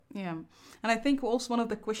Yeah, and I think also one of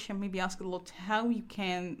the question maybe asked a lot how you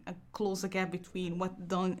can close the gap between what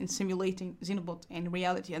done in simulating Xenobot and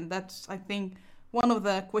reality, and that's I think one of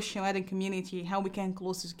the question adding community how we can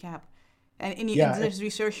close this gap, and in Yeah, this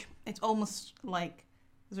research it's almost like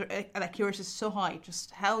the accuracy is so high.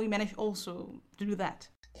 Just how we manage also to do that.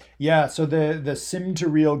 yeah. So the sim to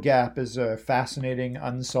real gap is a fascinating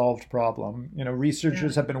unsolved problem. You know, Yeah.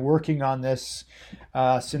 researchers have been working on this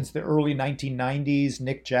since the early 1990s.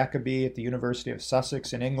 Nick Jacobi at the University of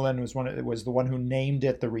Sussex in England was the one who named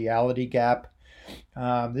it the reality gap.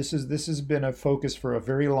 This has been a focus for a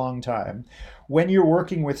very long time. When you're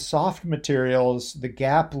working with soft materials, the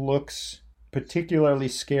gap looks particularly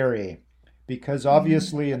scary because Hmm.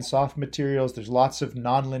 obviously in soft materials there's lots of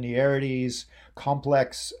nonlinearities,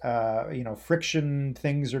 complex, friction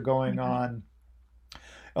things are going on.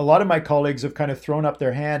 A lot of my colleagues have kind of thrown up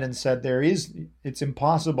their hand and said it's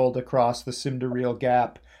impossible to cross the sim to real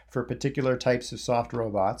gap for particular types of soft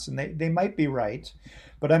robots, and they might be right,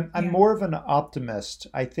 but I'm Yeah. more of an optimist.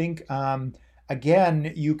 I think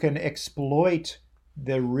again you can exploit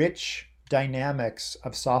the rich dynamics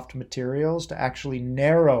of soft materials to actually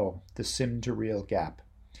narrow the sim to real gap.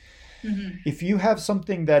 Hmm. If you have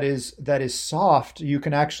something that is soft, you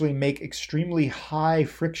can actually make extremely high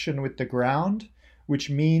friction with the ground, which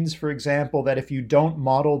means, for example, that if you don't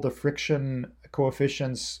model the friction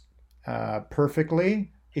coefficients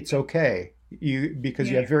perfectly, it's okay. Because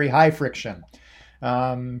you Yeah. have very high friction.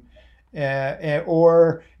 Um,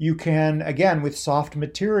 or you can, again, with soft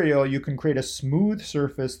material, you can create a smooth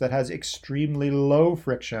surface that has extremely low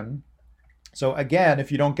friction, so again,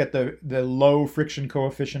 if you don't get the low friction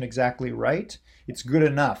coefficient exactly right, it's good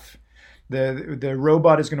enough. The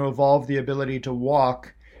robot is going to evolve the ability to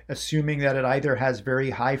walk, assuming that it either has very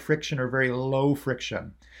high friction or very low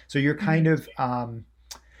friction. So you're kind Hmm. of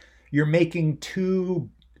you're making two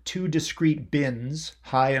discrete bins,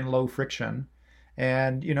 high and low friction,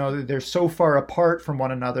 and they're so far apart from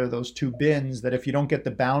one another, those two bins, that if you don't get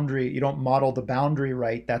the boundary, you don't model the boundary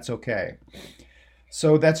right, that's okay.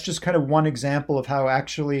 So that's just kind of one example of how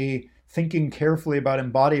actually thinking carefully about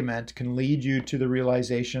embodiment can lead you to the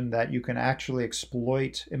realization that you can actually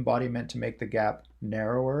exploit embodiment to make the gap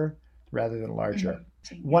narrower rather than larger.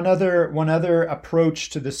 Yeah. One other approach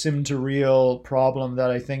to the sim to real problem that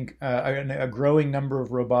I think a growing number of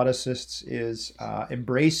roboticists is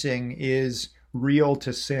embracing is real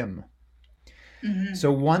to sim. Hmm.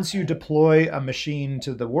 So once you deploy a machine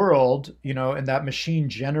to the world, and that machine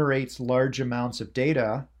generates large amounts of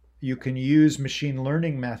data, you can use machine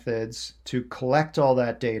learning methods to collect all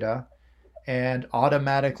that data and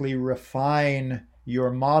automatically refine your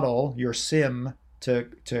model, your sim, to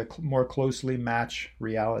more closely match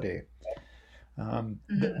reality. Hmm.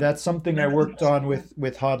 That's something I That's worked interesting. on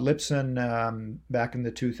with Hod Lipson back in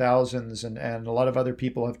the 2000s, and a lot of other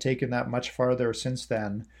people have taken that much farther since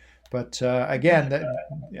then. But Yeah. again,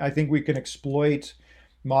 I think we can exploit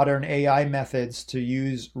modern AI methods to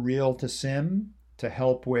use real to sim to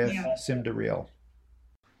help with Yeah. sim to real.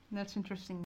 That's interesting.